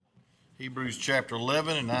Hebrews chapter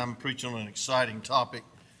 11, and I'm preaching on an exciting topic,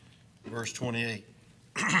 verse 28.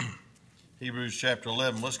 Hebrews chapter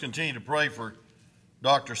 11. Let's continue to pray for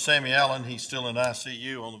Dr. Sammy Allen. He's still in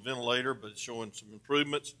ICU on the ventilator, but showing some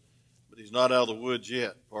improvements. But he's not out of the woods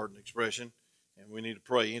yet, pardon the expression. And we need to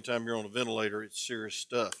pray. Anytime you're on a ventilator, it's serious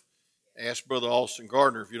stuff. Ask Brother Austin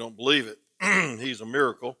Gardner if you don't believe it. He's a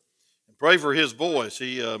miracle. And pray for his voice.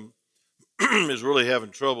 He is really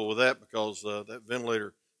having trouble with that because that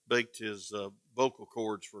ventilator baked his vocal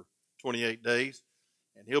cords for 28 days.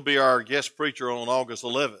 And he'll be our guest preacher on August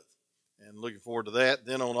 11th. And looking forward to that.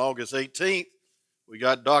 Then on August 18th, we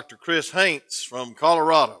got Dr. Chris Haints from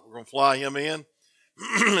Colorado. We're going to fly him in.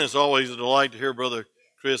 It's always a delight to hear Brother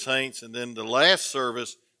Chris Haints. And then the last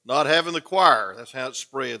service, not having the choir. That's how it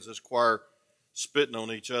spreads, this choir spitting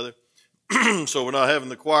on each other. So we're not having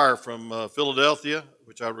the choir from Philadelphia,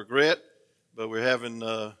 which I regret. But we're having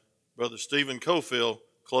Brother Stephen Cofield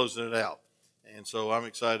closing it out. And so I'm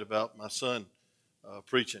excited about my son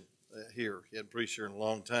preaching here. He hadn't preached here in a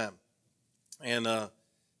long time. And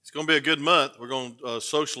it's going to be a good month. We're going to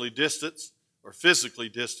socially distance, or physically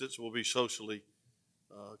distance. We'll be socially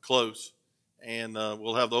close. And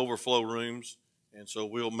we'll have the overflow rooms. And so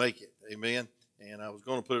we'll make it. Amen. And I was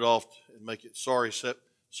going to put it off and make it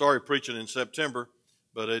sorry preaching in September.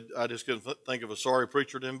 But I just couldn't think of a sorry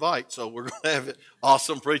preacher to invite. So we're going to have it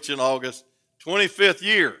awesome preaching August 25th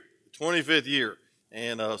year.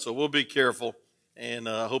 And so we'll be careful. And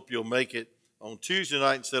I hope you'll make it on Tuesday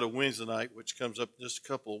night instead of Wednesday night, which comes up in just a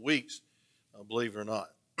couple of weeks, believe it or not.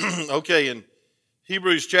 Okay, in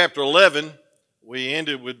Hebrews chapter 11, we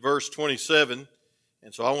ended with verse 27.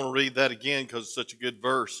 And so I want to read that again because it's such a good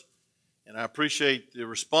verse. And I appreciate the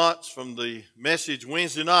response from the message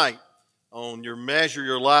Wednesday night on your measure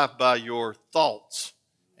your life by your thoughts.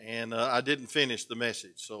 And I didn't finish the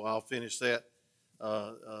message, so I'll finish that.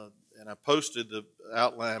 And I posted the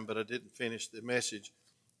outline, but I didn't finish the message.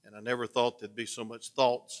 And I never thought there'd be so much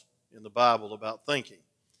thoughts in the Bible about thinking.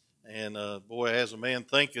 And boy, as a man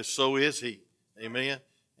thinketh, so is he. Amen.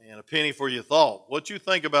 And a penny for your thought. What you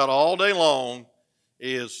think about all day long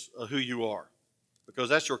is who you are. Because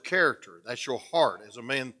that's your character. That's your heart. As a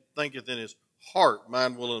man thinketh in his heart,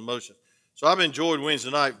 mind, will, and emotion. So I've enjoyed Wednesday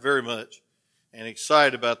night very much and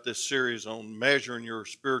excited about this series on measuring your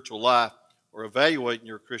spiritual life or evaluating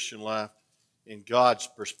your Christian life in God's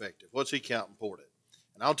perspective. What's he count important?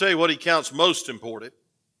 And I'll tell you what he counts most important,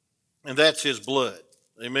 and that's his blood.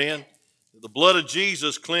 Amen? The blood of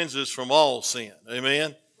Jesus cleanses from all sin.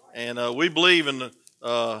 Amen? And we believe in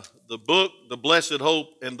the book, The Blessed Hope,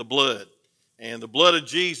 and the blood. And the blood of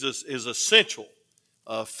Jesus is essential.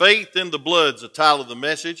 Faith in the blood is the title of the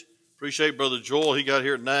message. Appreciate Brother Joel. He got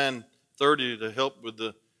here at 9:30 to help with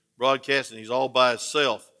the broadcast, and he's all by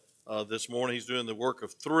himself this morning. He's doing the work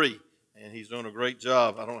of three, and he's doing a great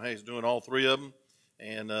job. I don't know how he's doing all three of them,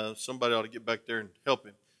 and somebody ought to get back there and help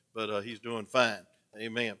him, but he's doing fine.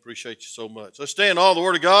 Amen. Appreciate you so much. Let's stand all the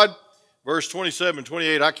Word of God. Verse 27,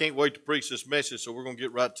 28, I can't wait to preach this message, so we're going to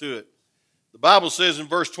get right to it. The Bible says in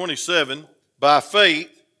verse 27, by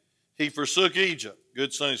faith he forsook Egypt.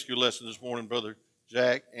 Good Sunday school lesson this morning, Brother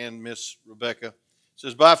Jack and Miss Rebecca. It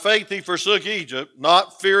says, by faith he forsook Egypt,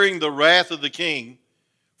 not fearing the wrath of the king,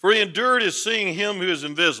 for he endured as seeing him who is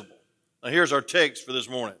invisible. Now here's our text for this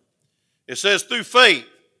morning. It says, through faith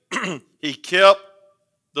he kept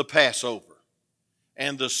the Passover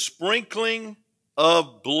and the sprinkling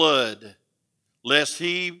of blood, lest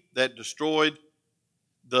he that destroyed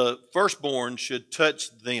the firstborn should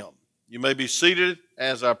touch them. You may be seated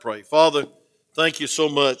as I pray. Father, thank you so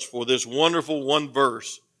much for this wonderful one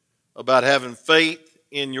verse about having faith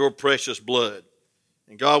in your precious blood.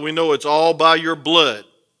 And God, we know it's all by your blood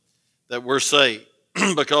that we're saved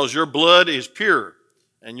because your blood is pure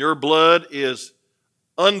and your blood is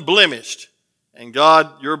unblemished. And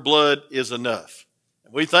God, your blood is enough.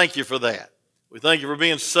 And we thank you for that. We thank you for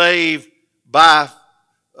being saved by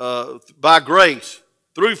grace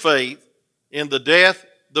through faith in the death,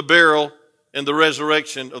 the burial, and the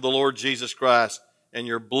resurrection of the Lord Jesus Christ and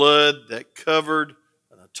your blood that covered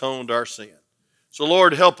and atoned our sin. So,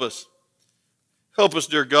 Lord, help us. Help us,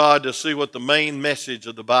 dear God, to see what the main message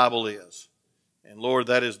of the Bible is. And, Lord,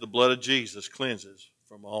 that is the blood of Jesus cleanses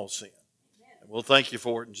from all sin. And we'll thank you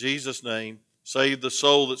for it in Jesus' name. Save the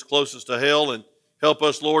soul that's closest to hell and help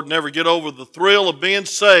us, Lord, never get over the thrill of being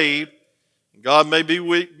saved. And God, may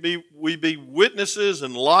we be witnesses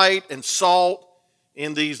and light and salt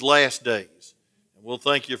in these last days. And we'll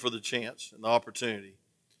thank you for the chance and the opportunity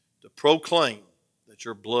to proclaim that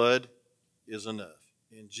your blood is enough.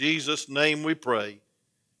 In Jesus' name we pray.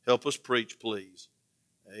 Help us preach, please.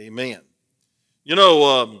 Amen. You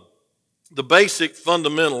know, The basic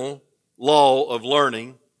fundamental law of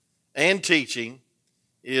learning and teaching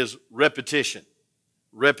is repetition.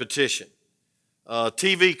 Repetition.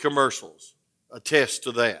 TV commercials attest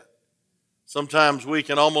to that. Sometimes we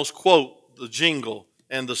can almost quote the jingle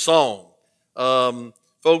and the song.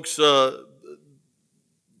 Folks, the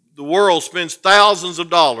world spends thousands of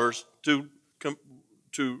dollars to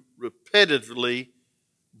repetitively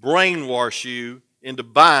brainwash you into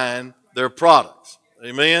buying their products.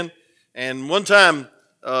 Amen? And one time,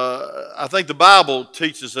 I think the Bible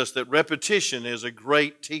teaches us that repetition is a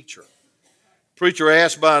great teacher. Preacher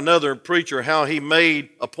asked by another preacher how he made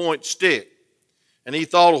a point stick. And he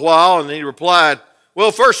thought a while and he replied,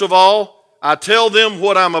 well, first of all, I tell them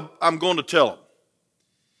what I'm going to tell them.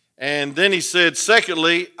 And then he said,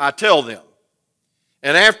 secondly, I tell them.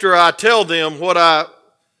 And after I tell them what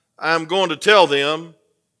I'm going to tell them,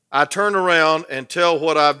 I turn around and tell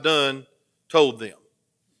what I've told them.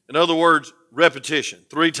 In other words, repetition,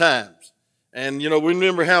 3 times. And, we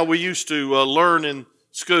remember how we used to learn in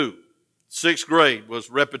school. 6th grade was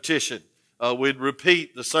repetition. We'd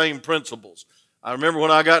repeat the same principles. I remember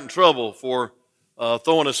when I got in trouble for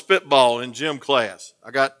throwing a spitball in gym class.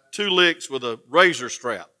 I got 2 licks with a razor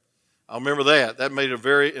strap. I remember that. That made a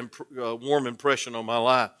very warm impression on my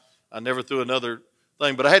life. I never threw another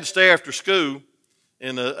thing. But I had to stay after school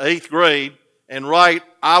in the 8th grade and write,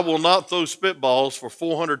 I will not throw spitballs for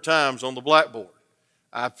 400 times on the blackboard.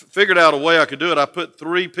 I figured out a way I could do it. I put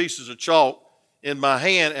 3 pieces of chalk in my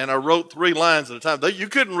hand and I wrote 3 lines at a time. You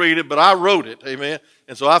couldn't read it, but I wrote it, amen.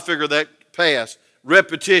 And so I figured that passed.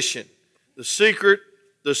 Repetition. The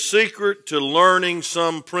secret to learning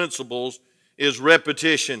some principles is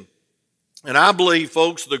repetition. And I believe,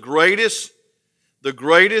 folks, the greatest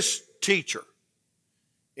teacher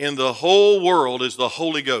in the whole world is the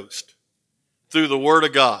Holy Ghost through the Word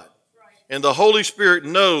of God. And the Holy Spirit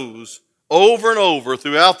knows over and over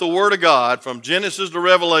throughout the Word of God, from Genesis to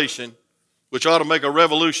Revelation, which ought to make a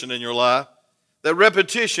revolution in your life, that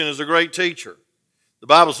repetition is a great teacher. The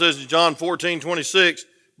Bible says in John 14:26,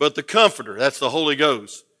 but the Comforter, that's the Holy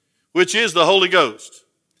Ghost, which is the Holy Ghost,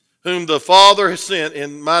 whom the Father has sent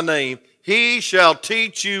in my name, he shall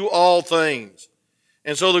teach you all things.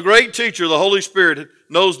 And so the great teacher, the Holy Spirit,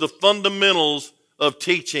 knows the fundamentals of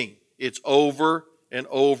teaching. It's over and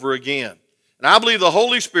over again. And I believe the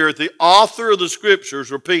Holy Spirit, the author of the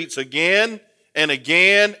Scriptures, repeats again and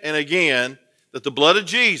again and again that the blood of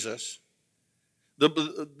Jesus, the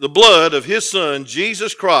blood of His Son,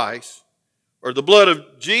 Jesus Christ, or the blood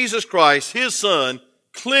of Jesus Christ, His Son,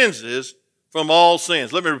 cleanses from all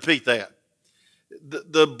sins. Let me repeat that.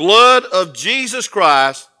 The blood of Jesus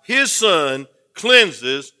Christ, His Son,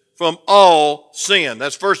 cleanses from all sin.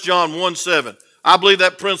 That's 1 John 1:7. I believe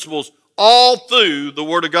that principle's all through the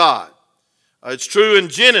Word of God. It's true in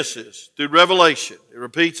Genesis through Revelation. It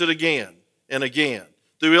repeats it again and again.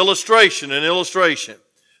 Through illustration and illustration.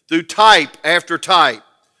 Through type after type.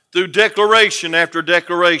 Through declaration after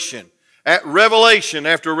declaration. At revelation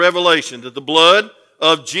after revelation. That the blood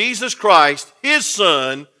of Jesus Christ, His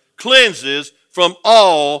Son, cleanses from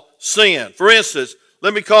all sin. For instance,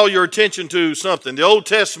 let me call your attention to something. The Old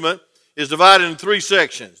Testament is divided in 3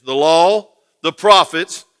 sections. The Law, the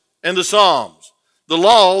Prophets, and the Psalms. The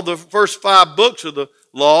Law, the first 5 books of the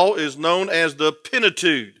Law, is known as the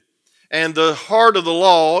Pentateuch. And the heart of the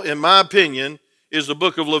Law, in my opinion, is the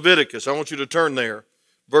book of Leviticus. I want you to turn there.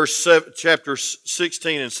 Chapter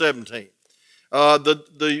 16 and 17. The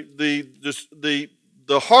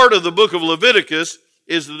heart of the book of Leviticus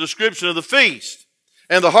is the description of the feast.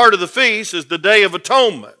 And the heart of the feast is the Day of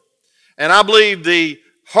Atonement. And I believe the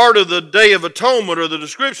heart of the Day of Atonement, or the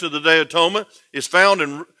description of the Day of Atonement, is found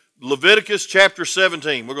in Leviticus chapter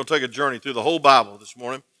 17. We're going to take a journey through the whole Bible this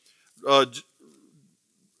morning.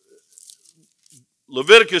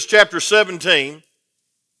 Leviticus chapter 17.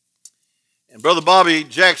 And Brother Bobby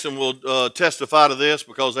Jackson will testify to this,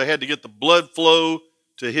 because they had to get the blood flow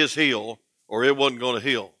to his heel or it wasn't going to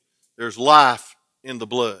heal. There's life in the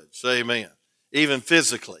blood. Say amen. Even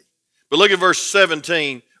physically. But look at verse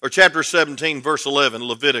 17, or chapter 17, verse 11,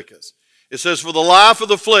 Leviticus. It says, for the life of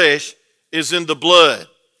the flesh is in the blood.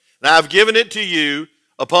 Now I've given it to you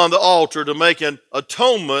upon the altar to make an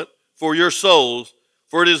atonement for your souls,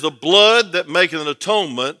 for it is the blood that maketh an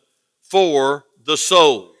atonement for the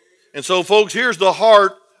soul. And so, folks, here's the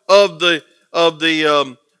heart of the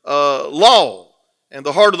law. And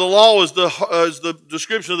the heart of the law is the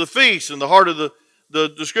description of the feast. And the heart of the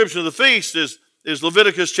description of the feast is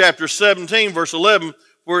Leviticus chapter 17, verse 11,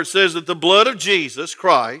 where it says that the blood of Jesus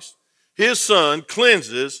Christ, His Son,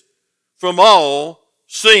 cleanses from all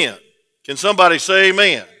sin. Can somebody say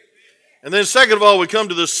amen? And then second of all, we come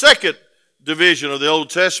to the second division of the Old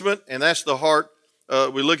Testament, and that's the heart.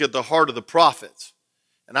 We look at the heart of the prophets.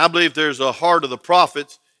 And I believe there's a heart of the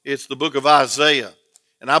prophets. It's the book of Isaiah.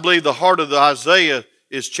 And I believe the heart of the Isaiah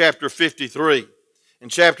is chapter 53. In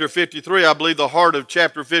chapter 53, I believe the heart of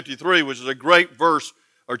chapter 53, which is a great verse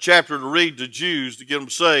or chapter to read to Jews to get them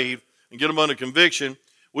saved and get them under conviction,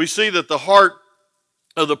 we see that the heart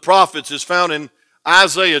of the prophets is found in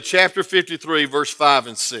Isaiah chapter 53, verse 5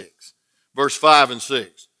 and 6. Verse 5 and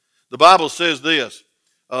 6. The Bible says this,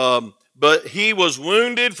 but he was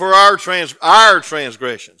wounded for our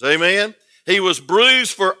transgressions. Amen? He was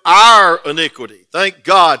bruised for our iniquity. Thank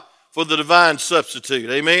God for the divine substitute.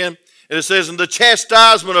 Amen? And it says, and the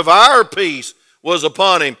chastisement of our peace was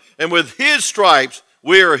upon him, and with his stripes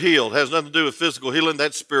we are healed. It has nothing to do with physical healing,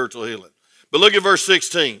 that's spiritual healing. But look at verse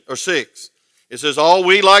 16, or 6. It says, all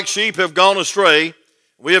we like sheep have gone astray.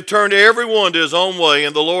 We have turned every one to his own way,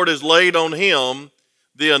 and the Lord has laid on him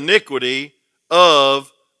the iniquity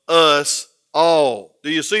of us all. Do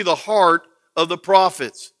you see the heart of the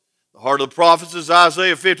prophets? The heart of the prophets is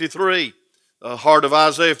Isaiah 53. The heart of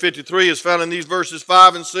Isaiah 53 is found in these verses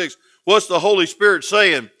 5 and 6. What's the Holy Spirit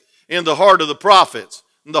saying in the heart of the prophets?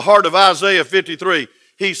 In the heart of Isaiah 53,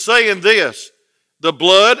 he's saying this, the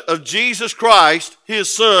blood of Jesus Christ,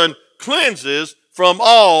 his Son, cleanses from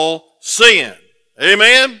all sin.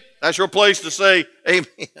 Amen? That's your place to say amen.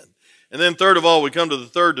 And then third of all, we come to the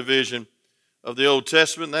third division of the Old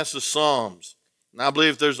Testament, and that's the Psalms. And I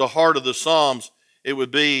believe if there's a heart of the Psalms, it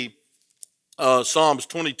would be Psalms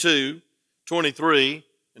 22, 23,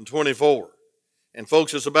 and 24. And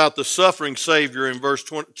folks, it's about the suffering Savior in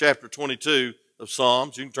chapter 22 of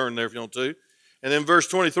Psalms. You can turn there if you want to. And then verse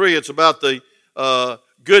 23, it's about the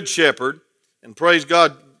Good Shepherd. And praise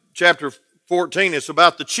God, chapter 14, it's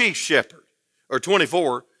about the Chief Shepherd. Or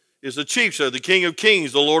 24 is the Chief Shepherd, the King of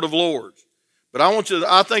Kings, the Lord of Lords. But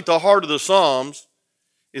I think the heart of the Psalms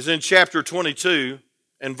is in chapter 22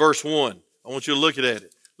 and verse 1. I want you to look at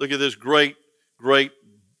it. Look at this great, great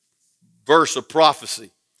verse of prophecy.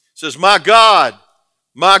 It says, my God,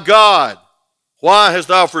 why hast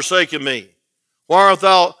thou forsaken me? Why art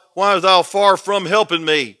thou far from helping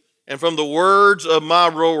me and from the words of my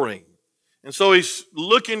roaring? And so he's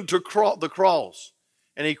looking to the cross.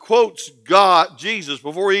 And he quotes God, Jesus,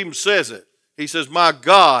 before he even says it. He says, my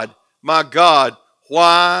God,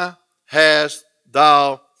 why hast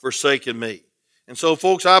thou forsaken me? And so,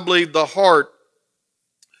 folks, I believe the heart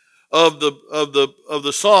of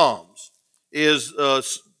the Psalms is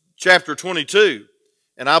chapter 22.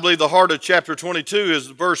 And I believe the heart of chapter 22 is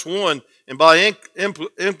verse 1. And by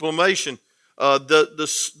implementation,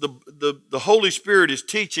 the Holy Spirit is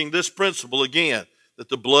teaching this principle again, that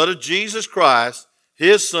the blood of Jesus Christ,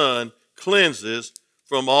 his Son, cleanses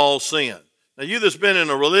from all sin. Now, you that's been in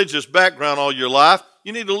a religious background all your life,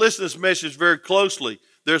 you need to listen to this message very closely.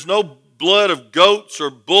 There's no blood of goats or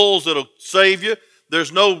bulls that'll save you.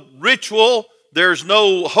 There's no ritual. There's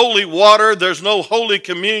no holy water. There's no holy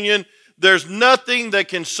communion. There's nothing that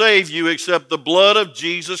can save you except the blood of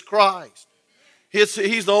Jesus Christ.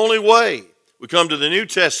 He's the only way. We come to the New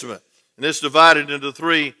Testament, and it's divided into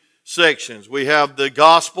three sections. We have the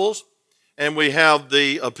Gospels, and we have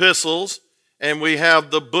the epistles, and we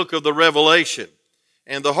have the book of the Revelation.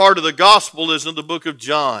 And the heart of the gospel is in the book of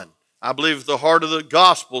John. I believe the heart of the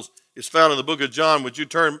gospels is found in the book of John. Would you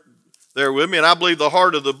turn there with me? And I believe the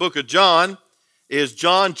heart of the book of John is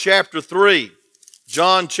John chapter 3.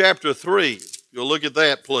 John chapter 3. You'll look at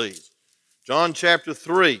that, please. John chapter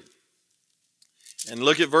 3. And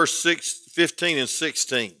look at verse 15 and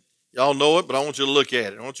 16. Y'all know it, but I want you to look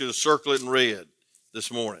at it. I want you to circle it in red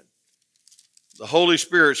this morning. The Holy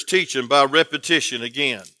Spirit's teaching by repetition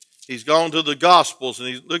again. He's gone to the Gospels, and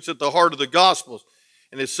he looks at the heart of the Gospels.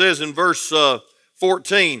 And it says in verse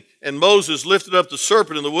 14, and Moses lifted up the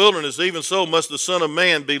serpent in the wilderness, even so must the Son of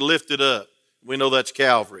Man be lifted up. We know that's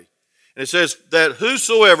Calvary. And it says that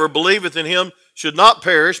whosoever believeth in him should not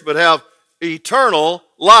perish, but have eternal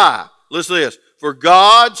life. Listen to this. For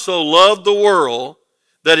God so loved the world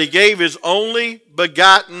that he gave his only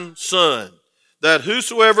begotten Son, that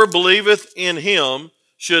whosoever believeth in him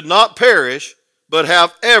should not perish, but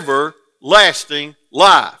have everlasting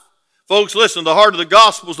life. Folks, listen, the heart of the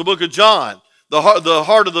gospel is the book of John. The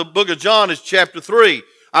heart of the book of John is chapter 3.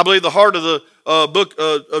 I believe the heart of the book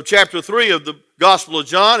of chapter 3 of the Gospel of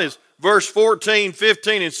John is verse 14,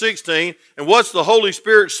 15, and 16. And what's the Holy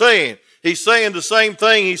Spirit saying? He's saying the same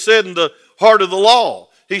thing he said in the heart of the law.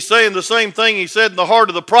 He's saying the same thing he said in the heart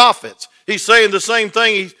of the prophets. He's saying the same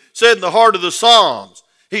thing he said in the heart of the Psalms.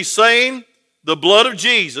 He's saying the blood of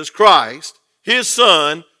Jesus Christ, his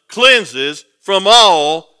Son, cleanses from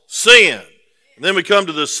all sin. And then we come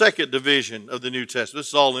to the second division of the New Testament. This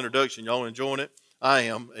is all introduction. Y'all enjoying it? I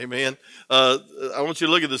am. Amen. I want you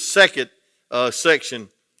to look at the second section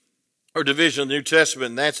or division of the New Testament,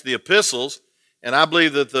 and that's the epistles. And I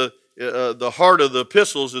believe that the heart of the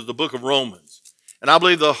epistles is the book of Romans. And I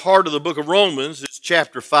believe the heart of the book of Romans is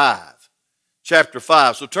chapter 5. Chapter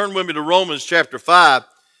 5. So turn with me to Romans chapter 5.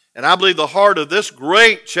 And I believe the heart of this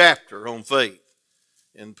great chapter on faith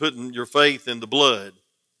and putting your faith in the blood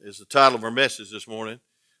is the title of our message this morning.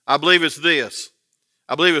 I believe it's this.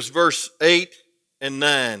 I believe it's verse 8 and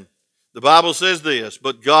 9. The Bible says this,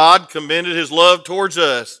 but God commended his love towards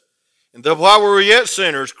us, and that while we were yet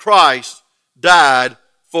sinners, Christ died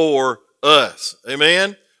for us.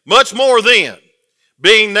 Amen? Much more then,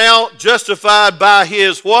 being now justified by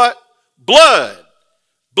his what? Blood.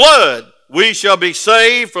 Blood. We shall be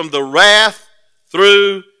saved from the wrath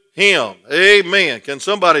through him. Amen. Can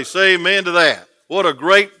somebody say amen to that? What a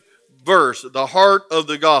great verse, the heart of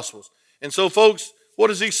the Gospels. And so, folks, what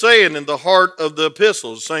is he saying in the heart of the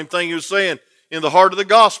epistles? The same thing he was saying in the heart of the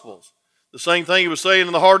Gospels. The same thing he was saying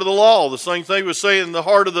in the heart of the law. The same thing he was saying in the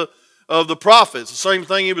heart of the prophets. The same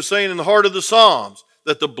thing he was saying in the heart of the Psalms.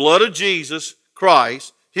 That the blood of Jesus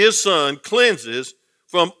Christ, his Son, cleanses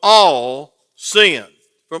from all sin.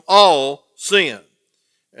 From all sin.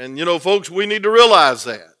 And you know, folks, we need to realize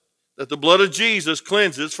that the blood of Jesus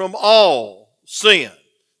cleanses from all sin.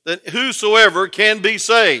 That whosoever can be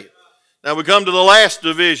saved. Now we come to the last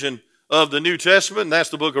division of the New Testament, and that's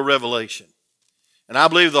the book of Revelation. And I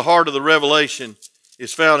believe the heart of the Revelation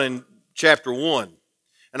is found in chapter 1.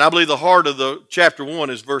 And I believe the heart of the chapter 1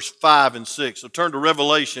 is verse 5 and 6. So turn to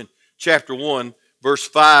Revelation chapter 1, verse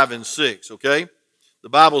 5 and 6, okay? The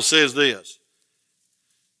Bible says this.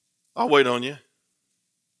 I'll wait on you.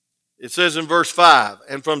 It says in verse 5,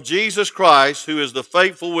 and from Jesus Christ, who is the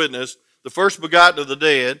faithful witness, the first begotten of the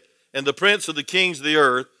dead, and the prince of the kings of the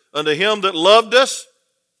earth, unto him that loved us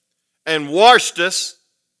and washed us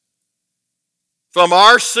from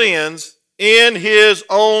our sins in his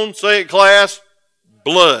own, say it class,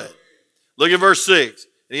 blood. Look at verse 6.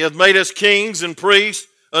 And he hath made us kings and priests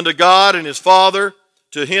unto God and his Father.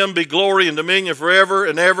 To him be glory and dominion forever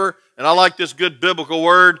and ever. And I like this good biblical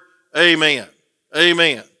word, amen.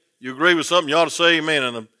 Amen. You agree with something, you ought to say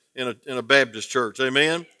amen in a Baptist church.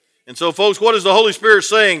 Amen. And so, folks, what is the Holy Spirit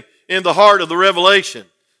saying in the heart of the revelation?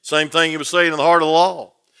 Same thing he was saying in the heart of the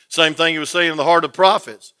law. Same thing he was saying in the heart of the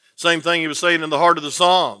prophets. Same thing he was saying in the heart of the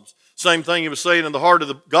Psalms. Same thing he was saying in the heart of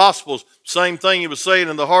the Gospels. Same thing he was saying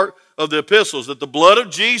in the heart of the epistles. That the blood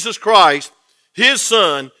of Jesus Christ, his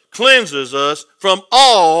Son, cleanses us from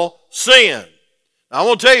all sin. Now, I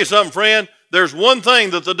want to tell you something, friend. There's one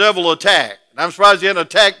thing that the devil will attack. And I'm surprised he hadn't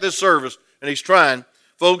attacked this service, and he's trying.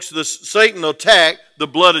 Folks, Satan will attack the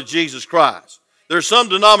blood of Jesus Christ. There's some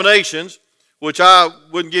denominations, which I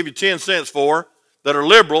wouldn't give you 10 cents for, that are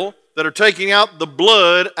liberal, that are taking out the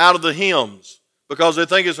blood out of the hymns because they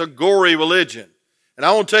think it's a gory religion. And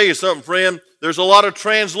I want to tell you something, friend. There's a lot of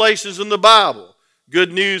translations in the Bible.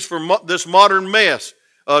 Good news for this modern mess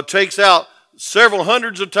takes out several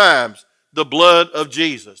hundreds of times the blood of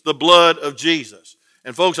Jesus. The blood of Jesus.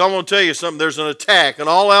 And folks, I want to tell you something. There's an attack, an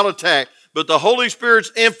all-out attack. But the Holy Spirit's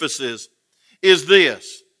emphasis is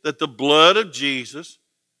this, that the blood of Jesus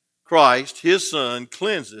Christ, his Son,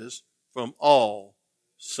 cleanses from all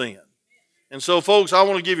sin. And so, folks, I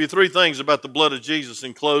want to give you three things about the blood of Jesus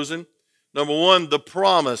in closing. Number one, the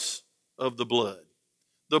promise of the blood.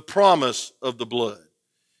 The promise of the blood.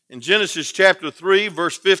 In Genesis chapter 3,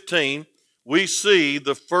 verse 15, we see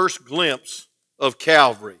the first glimpse of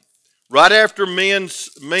Calvary. Right after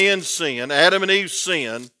man's sin, Adam and Eve's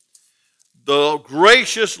sin, the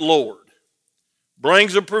gracious Lord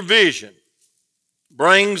brings a provision,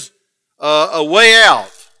 brings a way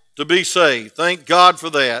out to be saved. Thank God for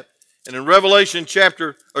that. And in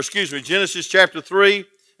Genesis chapter 3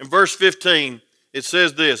 and verse 15, it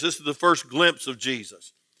says this. This is the first glimpse of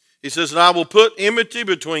Jesus. He says, and I will put enmity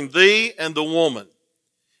between thee and the woman,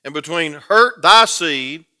 and between thy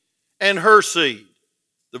seed and her seed.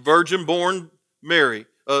 The virgin-born Mary,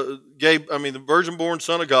 the virgin-born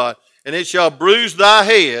Son of God, and it shall bruise thy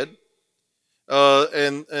head,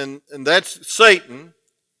 and that's Satan,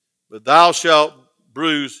 but thou shalt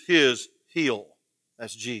bruise his heel.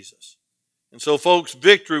 That's Jesus. And so, folks,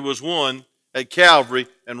 victory was won at Calvary,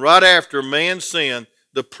 and right after man's sin,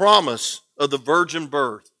 the promise of the virgin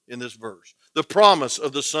birth in this verse, the promise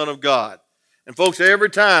of the Son of God. And folks, every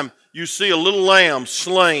time you see a little lamb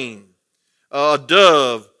slain, a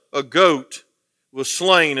dove, a goat was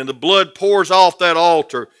slain, and the blood pours off that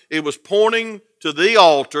altar, it was pointing to the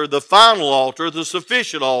altar, the final altar, the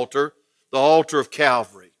sufficient altar, the altar of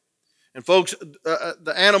Calvary. And folks,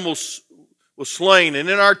 the animal was slain. And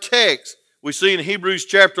in our text, we see in Hebrews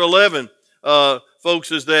chapter 11,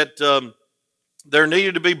 folks, is that there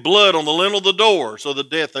needed to be blood on the lintel of the door so the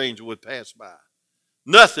death angel would pass by.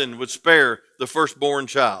 Nothing would spare the firstborn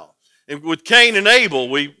child. And with Cain and Abel,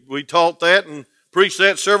 we taught that and preached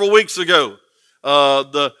that several weeks ago.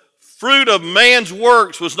 The fruit of man's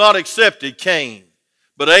works was not accepted, Cain.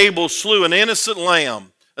 But Abel slew an innocent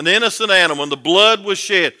lamb, an innocent animal, and the blood was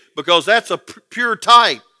shed because that's a pure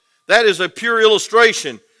type. That is a pure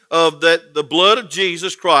illustration of that the blood of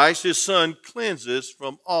Jesus Christ, his son, cleanses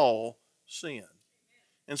from all sin.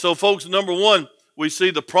 And so, folks, number one, we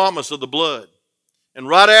see the promise of the blood. And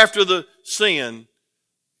right after the sin,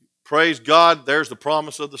 praise God, there's the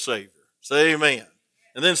promise of the Savior. Say amen.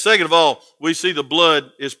 And then second of all, we see the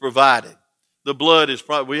blood is provided. The blood is,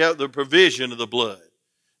 we have the provision of the blood.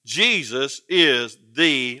 Jesus is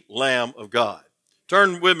the Lamb of God.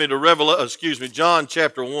 Turn with me to John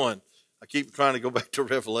chapter 1. I keep trying to go back to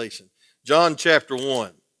Revelation. John chapter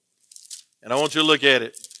 1. And I want you to look at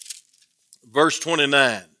it. Verse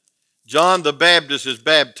 29. John the Baptist is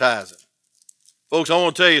baptizing. Folks, I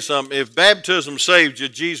want to tell you something. If baptism saved you,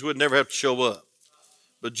 Jesus would never have to show up.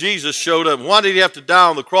 But Jesus showed up. Why did he have to die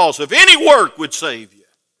on the cross? If any work would save you,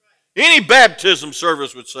 any baptism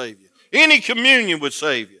service would save you, any communion would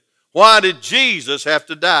save you, why did Jesus have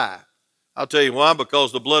to die? I'll tell you why.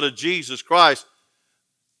 Because the blood of Jesus Christ,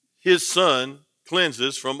 his son,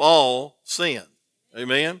 cleanses from all sin.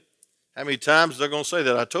 Amen? How many times is I going to say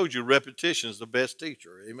that? I told you repetition is the best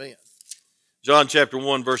teacher. Amen. John chapter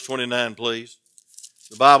 1, verse 29, please.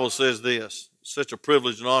 The Bible says this. It's such a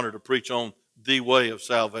privilege and honor to preach on the way of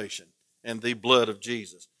salvation and the blood of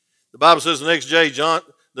Jesus. The Bible says the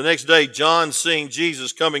next day, John seeing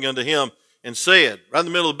Jesus coming unto him and said, right in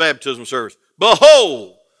the middle of the baptism service,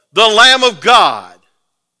 "Behold, the Lamb of God,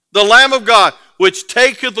 which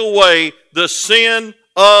taketh away the sin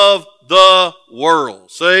of the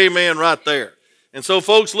world." Say amen right there. And so,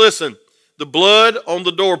 folks, listen, the blood on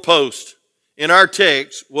the doorpost in our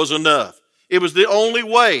text was enough. It was the only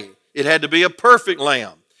way. It had to be a perfect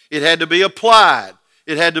lamb. It had to be applied.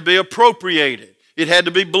 It had to be appropriated. It had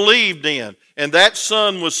to be believed in. And that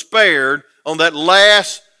son was spared on that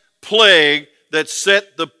last plague that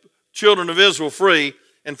set the children of Israel free.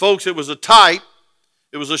 And folks, it was a type,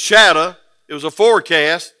 it was a shadow, it was a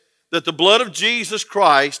forecast that the blood of Jesus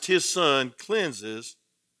Christ, his son, cleanses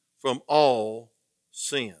from all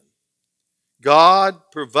sin. God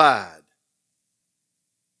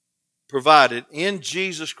provided in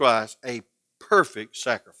Jesus Christ a perfect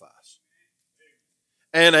sacrifice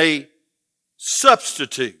and a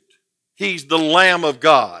substitute. He's the Lamb of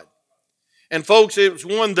God. And folks, it was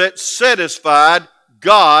one that satisfied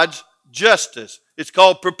God's justice. It's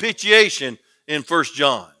called propitiation in 1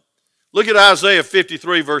 John. Look at Isaiah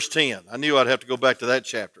 53, verse 10. I knew I'd have to go back to that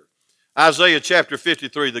chapter. Isaiah chapter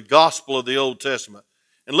 53, the gospel of the Old Testament.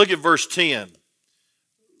 And look at verse 10.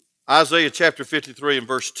 Isaiah chapter 53 and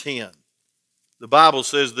verse 10. The Bible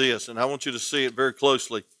says this, and I want you to see it very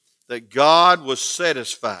closely, that God was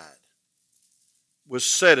satisfied with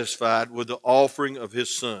the offering of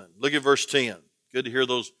his son. Look at verse 10. Good to hear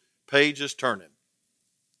those pages turning.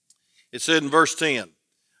 It said in verse 10,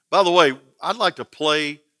 by the way, I'd like to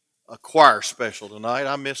play a choir special tonight.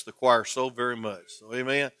 I miss the choir so very much. So,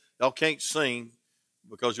 amen. Y'all can't sing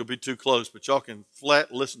because you'll be too close, but y'all can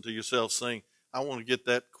flat listen to yourself sing. I want to get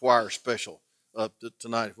that choir special up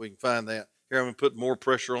tonight if we can find that. Here I'm going to put more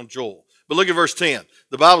pressure on Joel. But look at verse 10.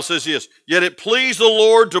 The Bible says this, "Yet it pleased the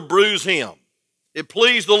Lord to bruise him. It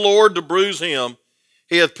pleased the Lord to bruise him.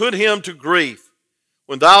 He hath put him to grief.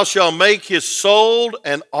 When thou shalt make his soul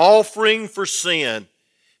an offering for sin,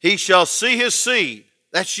 he shall see his seed."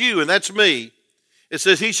 That's you and that's me. It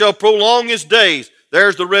says, "He shall prolong his days."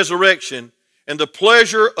 There's the resurrection. "And the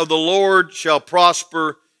pleasure of the Lord shall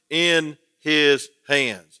prosper in his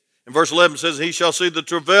hands." And verse 11 says, "He shall see the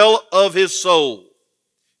travail of his soul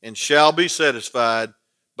and shall be satisfied.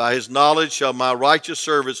 By his knowledge shall my righteous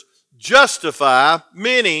servants justify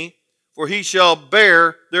many, for he shall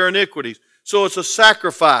bear their iniquities." So it's a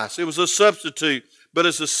sacrifice. It was a substitute, but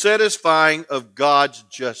it's a satisfying of God's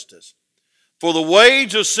justice. For the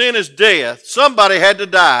wage of sin is death. Somebody had to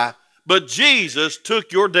die, but Jesus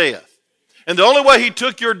took your death. And the only way he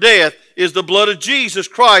took your death is the blood of Jesus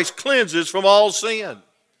Christ cleanses from all sin.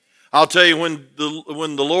 I'll tell you, when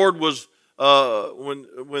the Lord was,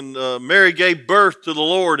 when Mary gave birth to the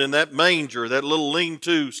Lord in that manger, that little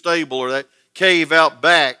lean-to stable or that cave out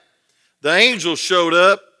back, the angel showed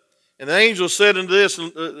up, and the angel said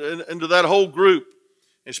into that whole group,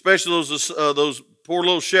 especially those poor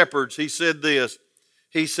little shepherds, he said this.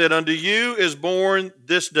 He said, unto you is born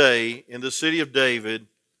this day in the city of David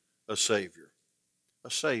a Savior.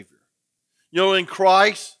 A Savior. You know, in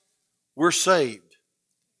Christ, we're saved.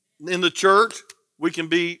 In the church, we can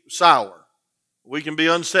be sour. We can be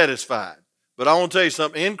unsatisfied. But I want to tell you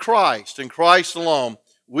something. In Christ alone,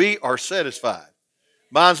 we are satisfied.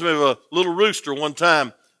 Reminds me of a little rooster one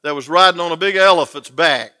time that was riding on a big elephant's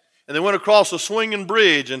back. And they went across a swinging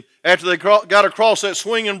bridge. And after they got across that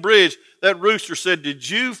swinging bridge, that rooster said, did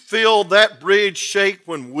you feel that bridge shake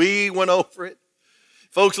when we went over it?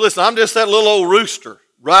 Folks, listen, I'm just that little old rooster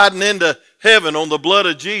riding into heaven on the blood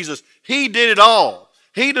of Jesus. He did it all.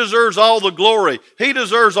 He deserves all the glory. He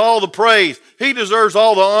deserves all the praise. He deserves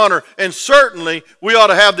all the honor. And certainly we ought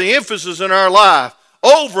to have the emphasis in our life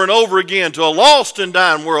over and over again to a lost and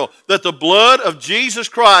dying world that the blood of Jesus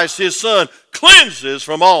Christ, His Son, cleanses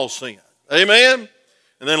from all sin. Amen?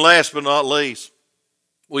 And then last but not least,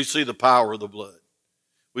 we see the power of the blood.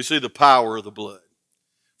 We see the power of the blood.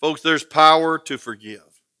 Folks, there's power to forgive.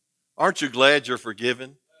 Aren't you glad you're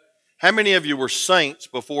forgiven? How many of you were saints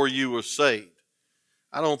before you were saved?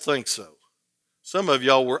 I don't think so. Some of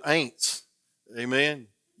y'all were ain'ts. Amen?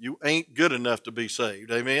 You ain't good enough to be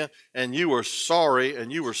saved. Amen? And you were sorry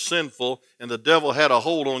and you were sinful and the devil had a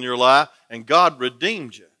hold on your life and God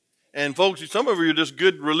redeemed you. And folks, some of you are just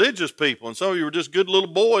good religious people and some of you are just good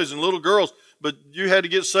little boys and little girls, but you had to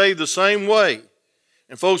get saved the same way.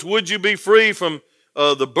 And folks, would you be free from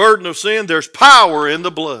the burden of sin? There's power in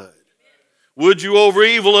the blood. Would you over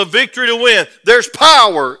evil a victory to win? There's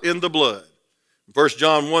power in the blood. 1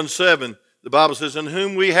 John 1:7, the Bible says, in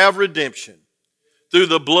whom we have redemption, through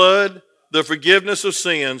the blood, the forgiveness of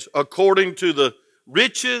sins, according to the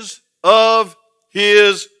riches of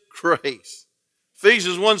His grace.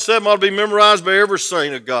 Ephesians 1:7 ought to be memorized by every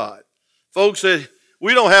saint of God. Folks,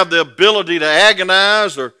 we don't have the ability to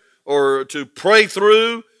agonize or to pray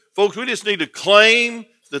through. Folks, we just need to claim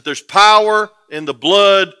that there's power in the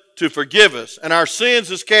blood to forgive us. And our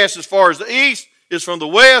sins is cast as far as the east is from the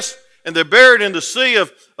west, and they're buried in the sea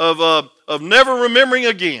of never remembering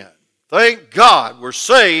again. Thank God we're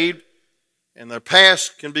saved, and their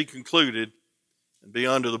past can be concluded and be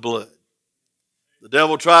under the blood. The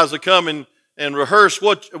devil tries to come and rehearse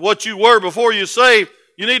what you were before you saved.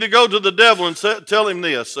 You need to go to the devil and tell him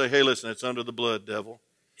this. Say, hey, listen, it's under the blood, devil.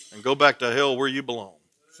 And go back to hell where you belong.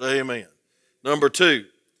 Say amen. Number 2,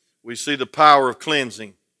 we see the power of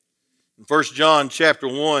cleansing. In 1 John chapter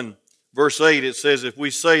 1, verse 8, it says, if we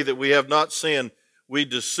say that we have not sinned, we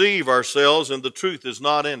deceive ourselves and the truth is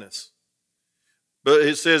not in us. But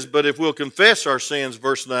it says, but if we'll confess our sins,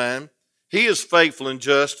 verse 9, He is faithful and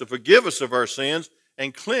just to forgive us of our sins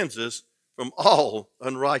and cleanse us from all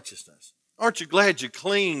unrighteousness. Aren't you glad you're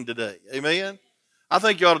clean today? Amen? I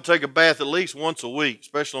think you ought to take a bath at least once a week,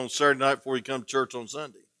 especially on Saturday night before you come to church on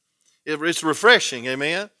Sunday. It's refreshing,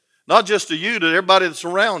 amen? Not just to you, to everybody that's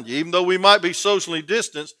around you. Even though we might be socially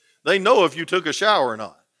distanced, they know if you took a shower or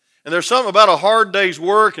not. And there's something about a hard day's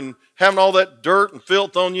work and having all that dirt and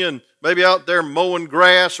filth on you and maybe out there mowing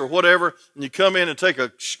grass or whatever, and you come in and take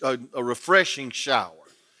a refreshing shower,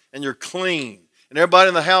 and you're clean. And everybody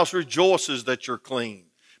in the house rejoices that you're clean.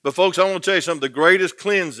 But folks, I want to tell you something. The greatest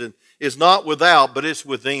cleansing is not without, but it's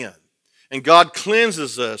within. And God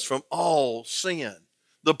cleanses us from all sin.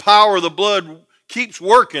 The power of the blood keeps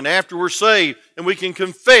working after we're saved, and we can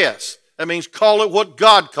confess. That means call it what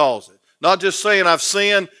God calls it. Not just saying I've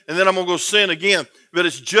sinned and then I'm going to go sin again, but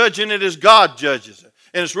it's judging it as God judges it.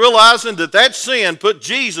 And it's realizing that that sin put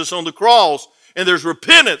Jesus on the cross and there's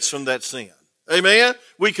repentance from that sin. Amen?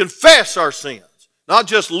 We confess our sins. Not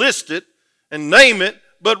just list it and name it,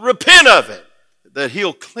 but repent of it. That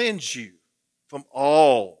He'll cleanse you from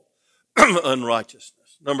all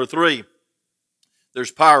unrighteousness. Number 3,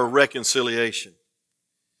 there's power of reconciliation.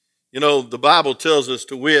 You know, the Bible tells us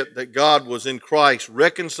to wit that God was in Christ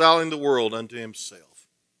reconciling the world unto Himself,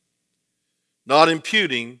 not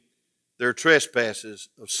imputing their trespasses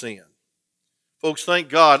of sin. Folks, thank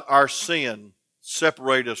God our sin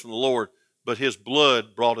separated us from the Lord, but His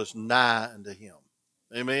blood brought us nigh unto Him.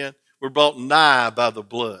 Amen? We're brought nigh by the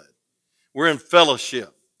blood. We're in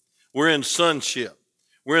fellowship. We're in sonship.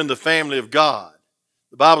 We're in the family of God.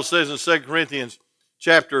 The Bible says in 2 Corinthians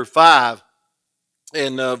chapter 5,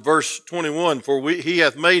 in verse 21, for He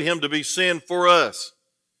hath made Him to be sin for us,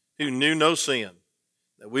 who knew no sin,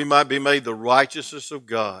 that we might be made the righteousness of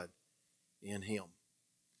God in Him.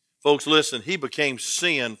 Folks, listen, He became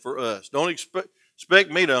sin for us. Don't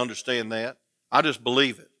expect me to understand that. I just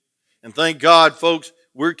believe it. And thank God, folks,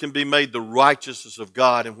 we can be made the righteousness of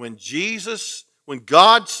God. And when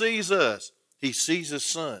God sees us, He sees His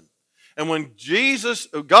Son. And when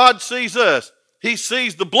God sees us, he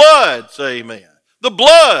sees the blood. Say amen. The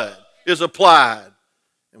blood is applied,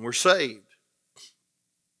 and we're saved.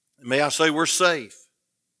 And may I say we're safe.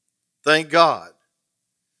 Thank God.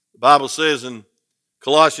 The Bible says in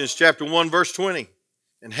Colossians chapter 1, verse 20,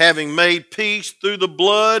 and having made peace through the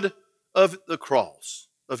blood of the cross,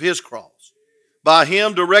 of his cross, by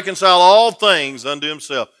him to reconcile all things unto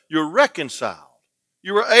himself. You're reconciled.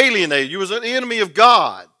 You were alienated. You was an enemy of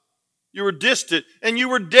God. You were distant, and you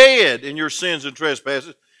were dead in your sins and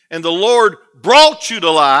trespasses. And the Lord brought you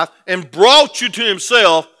to life and brought you to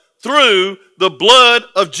himself through the blood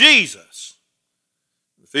of Jesus.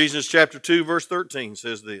 Ephesians chapter 2, verse 13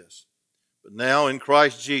 says this, but now in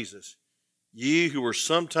Christ Jesus, ye who were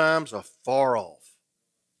sometimes afar off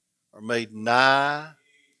are made nigh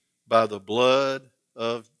by the blood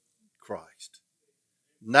of Christ.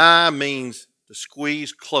 Nigh means to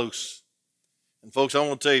squeeze close. And folks, I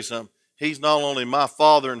want to tell you something. He's not only my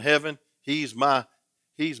Father in heaven, He's my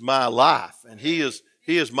life, and He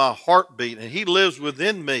is my heartbeat, and He lives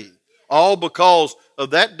within me. All because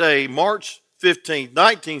of that day, March 15th,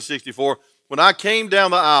 1964, when I came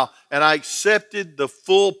down the aisle and I accepted the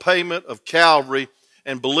full payment of Calvary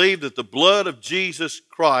and believed that the blood of Jesus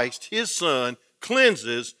Christ, His Son,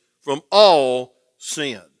 cleanses from all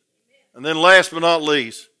sin. And then last but not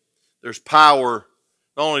least, there's power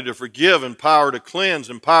not only to forgive and power to cleanse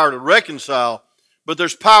and power to reconcile, but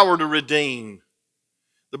there's power to redeem.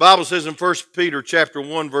 The Bible says in 1 Peter chapter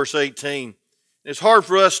 1, verse 18, it's hard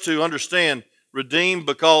for us to understand redeem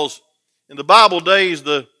because in the Bible days,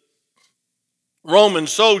 the Roman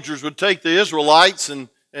soldiers would take the Israelites and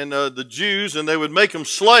the Jews and they would make them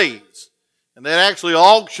slaves. And they'd actually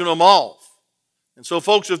auction them off. And so,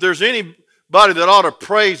 folks, if there's anybody that ought to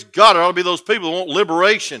praise God, it ought to be those people that want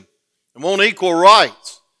liberation and want equal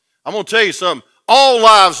rights. I'm going to tell you something. All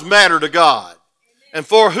lives matter to God. And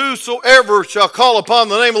for whosoever shall call upon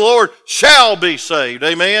the name of the Lord shall be saved.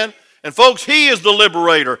 Amen? And folks, He is the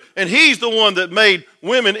liberator. And He's the one that made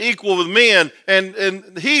women equal with men.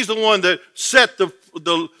 And He's the one that set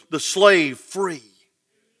the slave free.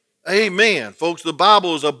 Amen. Folks, the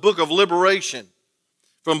Bible is a book of liberation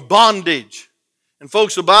from bondage. And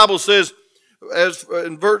folks, the Bible says, as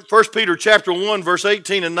in 1 Peter chapter 1, verse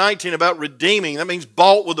 18 and 19 about redeeming. That means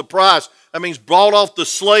bought with a price. That means bought off the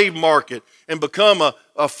slave market and become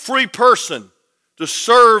a free person to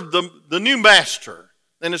serve the new master.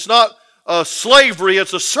 And it's not slavery,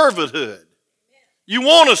 it's a servanthood. You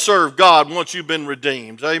want to serve God once you've been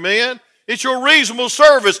redeemed. Amen? It's your reasonable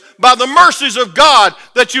service by the mercies of God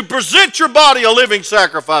that you present your body a living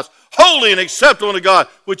sacrifice, holy and acceptable unto God,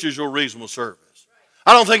 which is your reasonable service.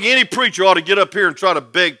 I don't think any preacher ought to get up here and try to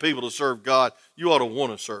beg people to serve God. You ought to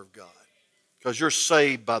want to serve God because you're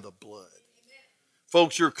saved by the blood.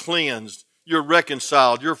 Folks, you're cleansed, you're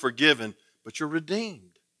reconciled, you're forgiven, but you're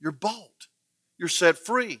redeemed. You're bought. You're set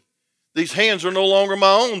free. These hands are no longer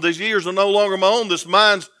my own. These ears are no longer my own. This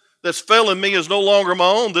mind that's failing me is no longer my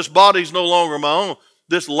own. This body's no longer my own.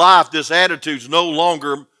 This life, this attitude's no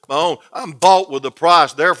longer my own. I'm bought with a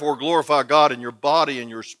price. Therefore, glorify God in your body and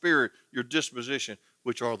your spirit, your disposition,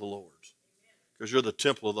 which are the Lord's. Because you're the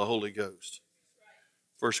temple of the Holy Ghost.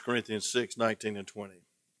 1 Corinthians 6, 19 and 20.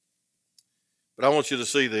 But I want you to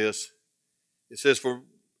see this. It says, for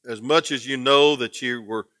as much as you know that you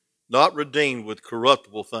were not redeemed with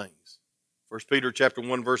corruptible things. 1 Peter chapter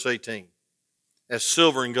 1, verse 18. As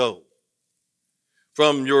silver and gold.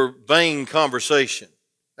 From your vain conversation.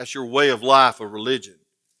 That's your way of life of religion.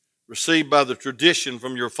 Received by the tradition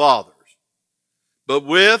from your fathers. But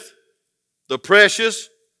with the precious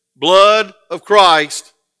blood of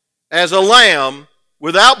Christ as a lamb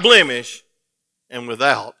without blemish and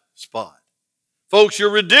without spot. Folks,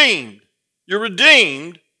 you're redeemed. You're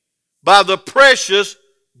redeemed by the precious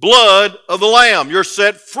blood of the Lamb. You're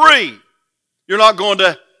set free. You're not going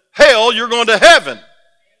to hell, you're going to heaven.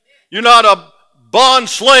 You're not a bond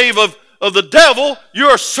slave of the devil.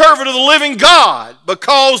 You're a servant of the living God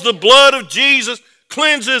because the blood of Jesus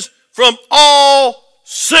cleanses from all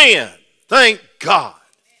sin. Thank God.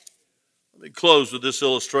 Let me close with this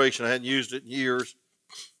illustration. I hadn't used it in years,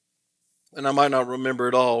 and I might not remember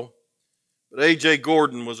it all. But A.J.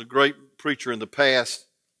 Gordon was a great preacher in the past.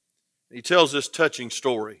 He tells this touching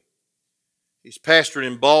story. He's pastoring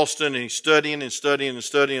in Boston, and he's studying and studying and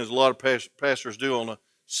studying, as a lot of pastors do on a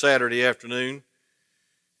Saturday afternoon.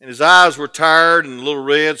 And his eyes were tired and a little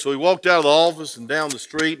red, so he walked out of the office and down the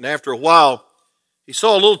street, and after a while, he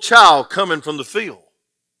saw a little child coming from the field.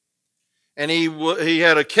 And he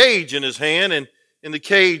had a cage in his hand, and in the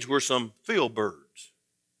cage were some field birds.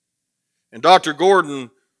 And Dr.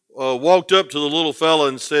 Gordon walked up to the little fella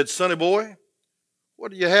and said, "Sonny boy, "What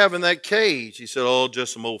do you have in that cage?" He said, "Oh,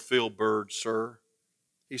 just some old field birds, sir."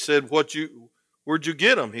 He said, "Where'd you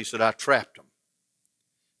get them?" He said, "I trapped them."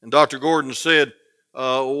 And Dr. Gordon said,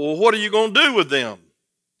 "Well, what are you going to do with them?"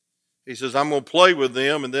 He says, "I'm going to play with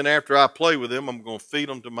them, and then after I play with them, I'm going to feed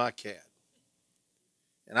them to my cat.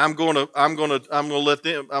 And I'm going to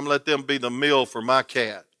let them be the meal for my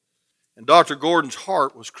cat." And Dr. Gordon's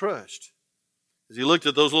heart was crushed as he looked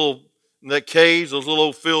at in that cage, those little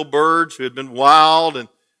old field birds who had been wild and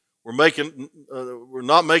were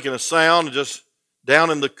not making a sound, and just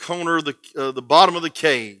down in the corner of the bottom of the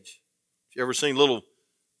cage. If you ever seen little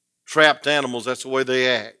trapped animals, that's the way they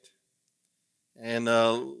act. And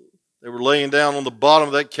they were laying down on the bottom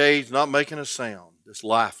of that cage, not making a sound, just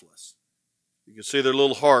lifeless. You could see their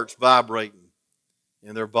little hearts vibrating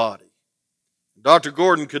in their body. Dr.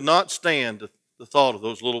 Gordon could not stand the thought of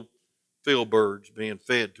those little field birds being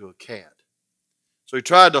fed to a cat. So he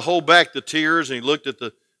tried to hold back the tears, and he looked at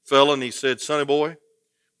the fella and he said, "Sonny boy,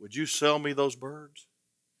 would you sell me those birds?"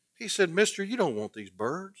 He said, "Mister, you don't want these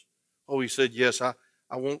birds." "Oh," he said, "yes, I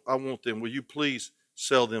want them. Will you please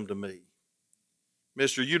sell them to me?"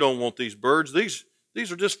 "Mister, you don't want these birds. These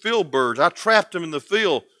are just field birds. I trapped them in the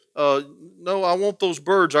field. No, I want those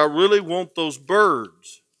birds. I really want those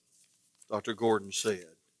birds," Dr. Gordon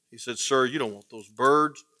said. He said, "Sir, you don't want those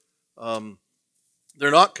birds.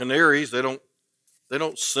 They're not canaries. They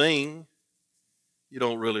don't sing. You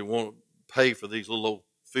don't really want to pay for these little old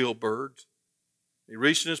field birds." He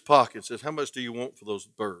reached in his pocket and said, "How much do you want for those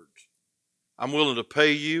birds?" "I'm willing to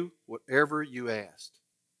pay you whatever you asked."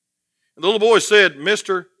 And the little boy said,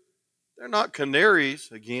 "Mister, they're not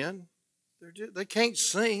canaries again. They can't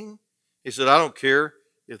sing." He said, "I don't care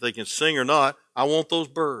if they can sing or not. I want those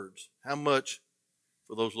birds. How much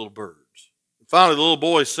for those little birds?" And finally, the little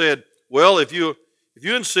boy said, "Well, if you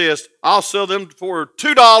insist, I'll sell them for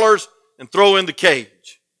 $2 and throw in the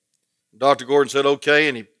cage." And Dr. Gordon said, "Okay,"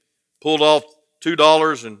 and he pulled off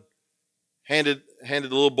 $2 and handed the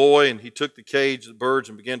little boy, and he took the cage, the birds,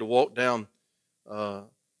 and began to walk down the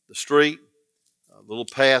street, the little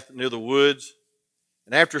path near the woods.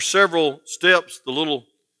 And after several steps, the little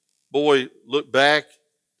boy looked back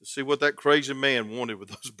to see what that crazy man wanted with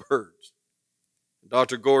those birds. And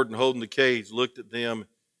Dr. Gordon, holding the cage, looked at them,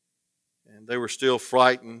 and they were still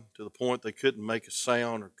frightened to the point they couldn't make a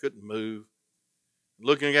sound or couldn't move.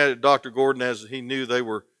 Looking at it, Dr. Gordon, as he knew they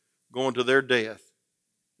were going to their death.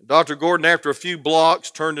 And Dr. Gordon, after a few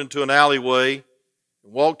blocks, turned into an alleyway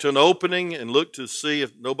and walked to an opening and looked to see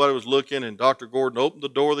if nobody was looking. And Dr. Gordon opened the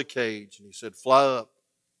door of the cage and he said, "Fly up,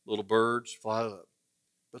 little birds, fly up."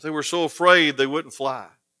 But they were so afraid they wouldn't fly.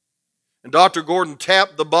 And Dr. Gordon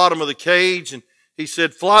tapped the bottom of the cage and he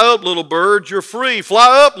said, "Fly up, little birds, you're free.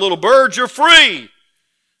 Fly up, little birds, you're free."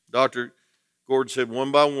 Dr. Gordon said,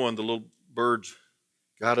 one by one, the little birds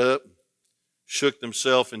got up, shook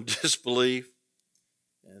themselves in disbelief,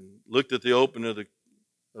 and looked at the opening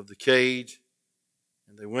of the cage,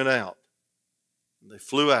 and they went out. And they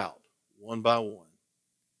flew out one by one.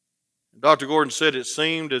 And Dr. Gordon said it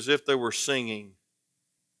seemed as if they were singing,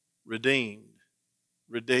 "Redeemed,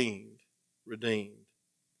 redeemed, redeemed."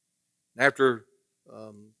 And after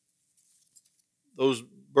those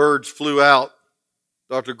birds flew out,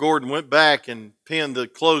 Dr. Gordon went back and penned the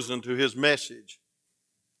closing to his message.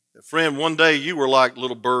 Friend, one day you were like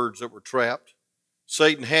little birds that were trapped.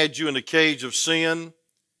 Satan had you in the cage of sin,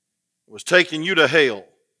 was taking you to hell.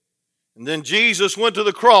 And then Jesus went to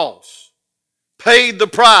the cross, paid the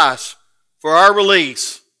price for our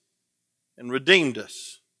release, and redeemed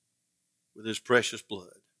us with his precious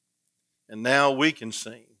blood. And now we can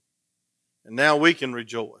sing. And now we can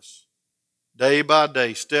rejoice. Day by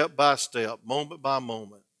day, step by step, moment by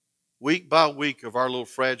moment, week by week of our little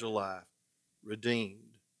fragile life,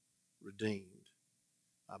 redeemed. Redeemed.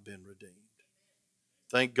 I've been redeemed.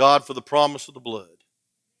 Thank God for the promise of the blood.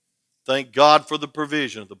 Thank God for the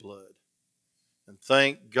provision of the blood. And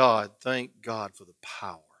thank God for the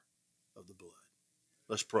power of the blood.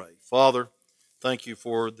 Let's pray. Father, thank you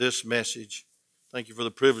for this message. Thank you for the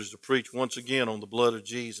privilege to preach once again on the blood of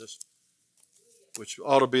Jesus, which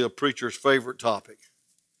ought to be a preacher's favorite topic.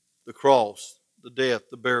 The cross, the death,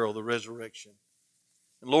 the burial, the resurrection.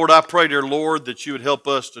 And Lord, I pray, dear Lord, that you would help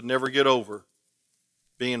us to never get over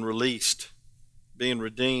being released, being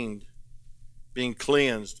redeemed, being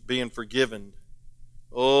cleansed, being forgiven.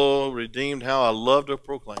 Oh, redeemed, how I love to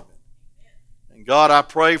proclaim it. And God, I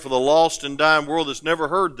pray for the lost and dying world that's never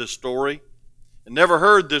heard this story and never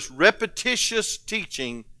heard this repetitious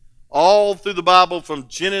teaching all through the Bible from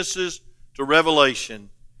Genesis to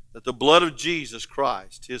Revelation, that the blood of Jesus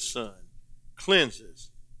Christ, his Son,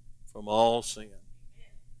 cleanses from all sin.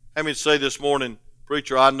 Let me say this morning,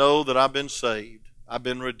 Preacher, I know that I've been saved. I've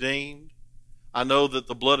been redeemed. I know that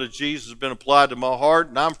the blood of Jesus has been applied to my heart,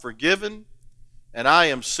 and I'm forgiven, and I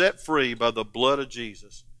am set free by the blood of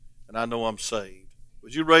Jesus, and I know I'm saved.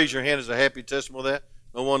 Would you raise your hand as a happy testimony of that?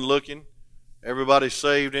 No one looking? Everybody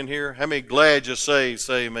saved in here? How many glad you're saved?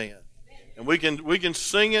 Say amen. And we can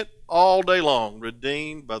sing it all day long,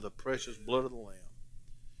 redeemed by the precious blood of the Lamb.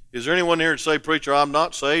 Is there anyone here to say, Preacher, I'm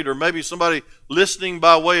not saved? Or maybe somebody listening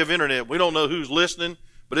by way of internet. We don't know who's listening,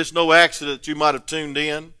 but it's no accident that you might have tuned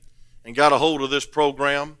in and got a hold of this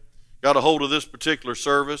program, got a hold of this particular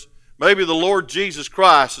service. Maybe the Lord Jesus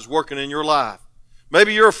Christ is working in your life.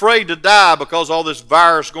 Maybe you're afraid to die because all this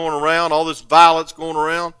virus going around, all this violence going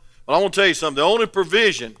around. But I want to tell you something. The only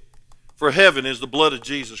provision for heaven is the blood of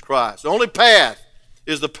Jesus Christ. The only path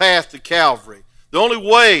is the path to Calvary. The only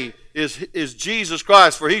way is Jesus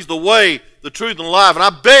Christ, for He's the way, the truth, and the life. And I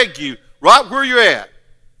beg you, right where you're at,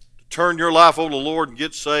 to turn your life over to the Lord and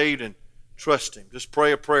get saved and trust Him. Just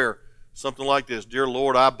pray a prayer, something like this. Dear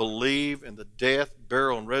Lord, I believe in the death,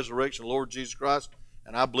 burial, and resurrection of the Lord Jesus Christ,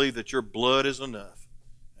 and I believe that your blood is enough.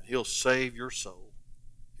 He'll save your soul.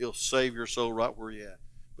 He'll save your soul right where you're at.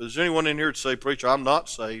 But is there anyone in here to say, Preacher, I'm not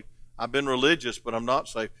saved. I've been religious, but I'm not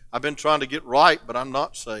saved. I've been trying to get right, but I'm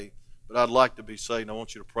not saved. But I'd like to be saved, and I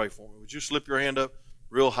want you to pray for me. Would you slip your hand up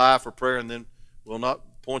real high for prayer, and then we'll not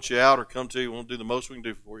point you out or come to you. We'll do the most we can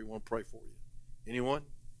do for you. We want to pray for you. Anyone?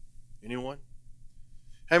 Anyone?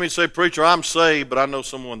 How many say, Preacher, I'm saved, but I know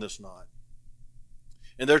someone that's not?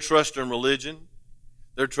 And they're trusting religion.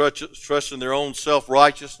 They're trusting their own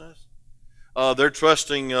self-righteousness. They're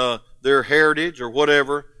trusting their heritage or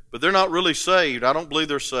whatever, but they're not really saved. I don't believe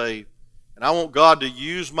they're saved. And I want God to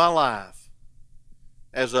use my life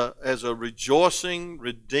as a rejoicing,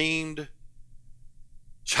 redeemed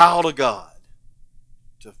child of God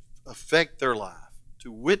to affect their life,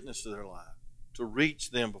 to witness to their life, to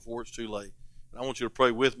reach them before it's too late. And I want you to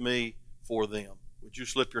pray with me for them. Would you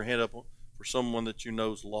slip your hand up for someone that you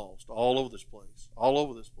know is lost all over this place, all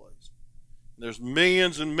over this place? And there's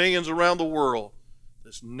millions and millions around the world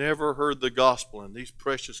that's never heard the gospel. And these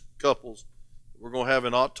precious couples that we're going to have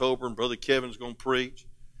in October, and Brother Kevin's going to preach,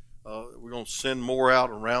 we're going to send more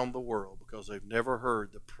out around the world because they've never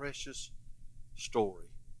heard the precious story,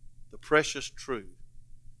 the precious truth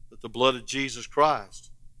that the blood of Jesus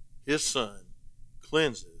Christ, His Son,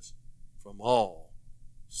 cleanses from all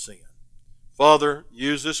sin. Father,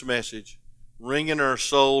 use this message, ring in our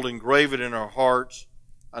soul, engrave it in our hearts.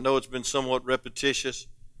 I know it's been somewhat repetitious,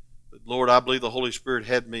 but Lord, I believe the Holy Spirit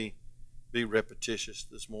had me be repetitious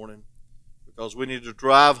this morning because we need to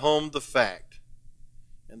drive home the fact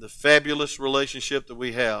and the fabulous relationship that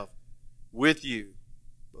we have with you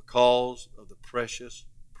because of the precious,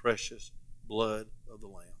 precious blood of the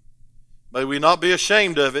Lamb. May we not be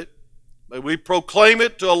ashamed of it. May we proclaim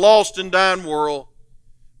it to a lost and dying world.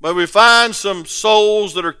 May we find some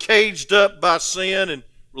souls that are caged up by sin and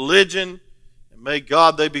religion, and may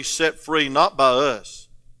God, they be set free, not by us,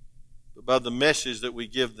 but by the message that we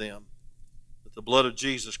give them, that the blood of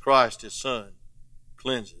Jesus Christ, His Son,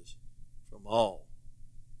 cleanses from all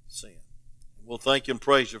sin. And we'll thank you and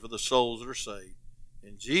praise you for the souls that are saved.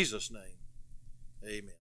 In Jesus' name, amen.